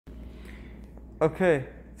Okay,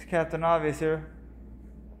 it's Captain Obvious here.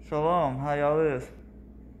 Shalom, how y'all is?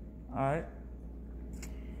 Alright.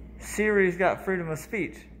 Siri's got freedom of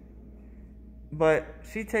speech, but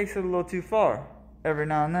she takes it a little too far every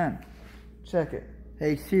now and then. Check it.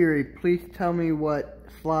 Hey Siri, please tell me what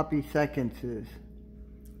sloppy seconds is.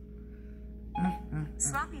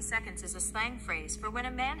 Sloppy seconds is a slang phrase for when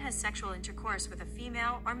a man has sexual intercourse with a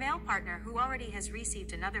female or male partner who already has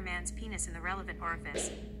received another man's penis in the relevant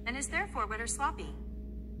orifice and is therefore wet or sloppy.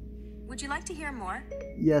 Would you like to hear more?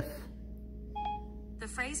 Yes. The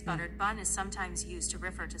phrase buttered bun is sometimes used to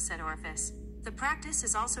refer to said orifice. The practice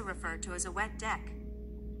is also referred to as a wet deck.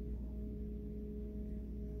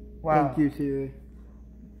 Wow. Thank you, Siri.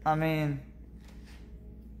 I mean,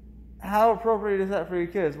 how appropriate is that for your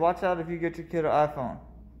kids? Watch out if you get your kid an iPhone.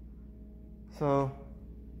 So,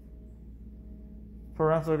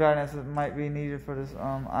 parental guidance might be needed for this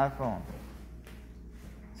iPhone.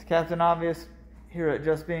 It's Captain Obvious here at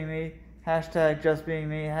Just Being Me. Hashtag Just Being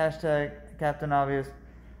Me. Hashtag Captain Obvious.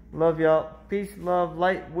 Love y'all. Peace, love,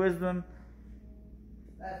 light, wisdom,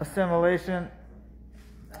 assimilation,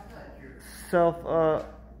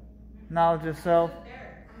 knowledge of self,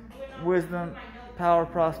 wisdom, power,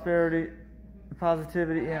 prosperity,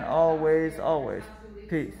 positivity in all ways, always.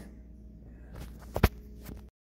 Peace.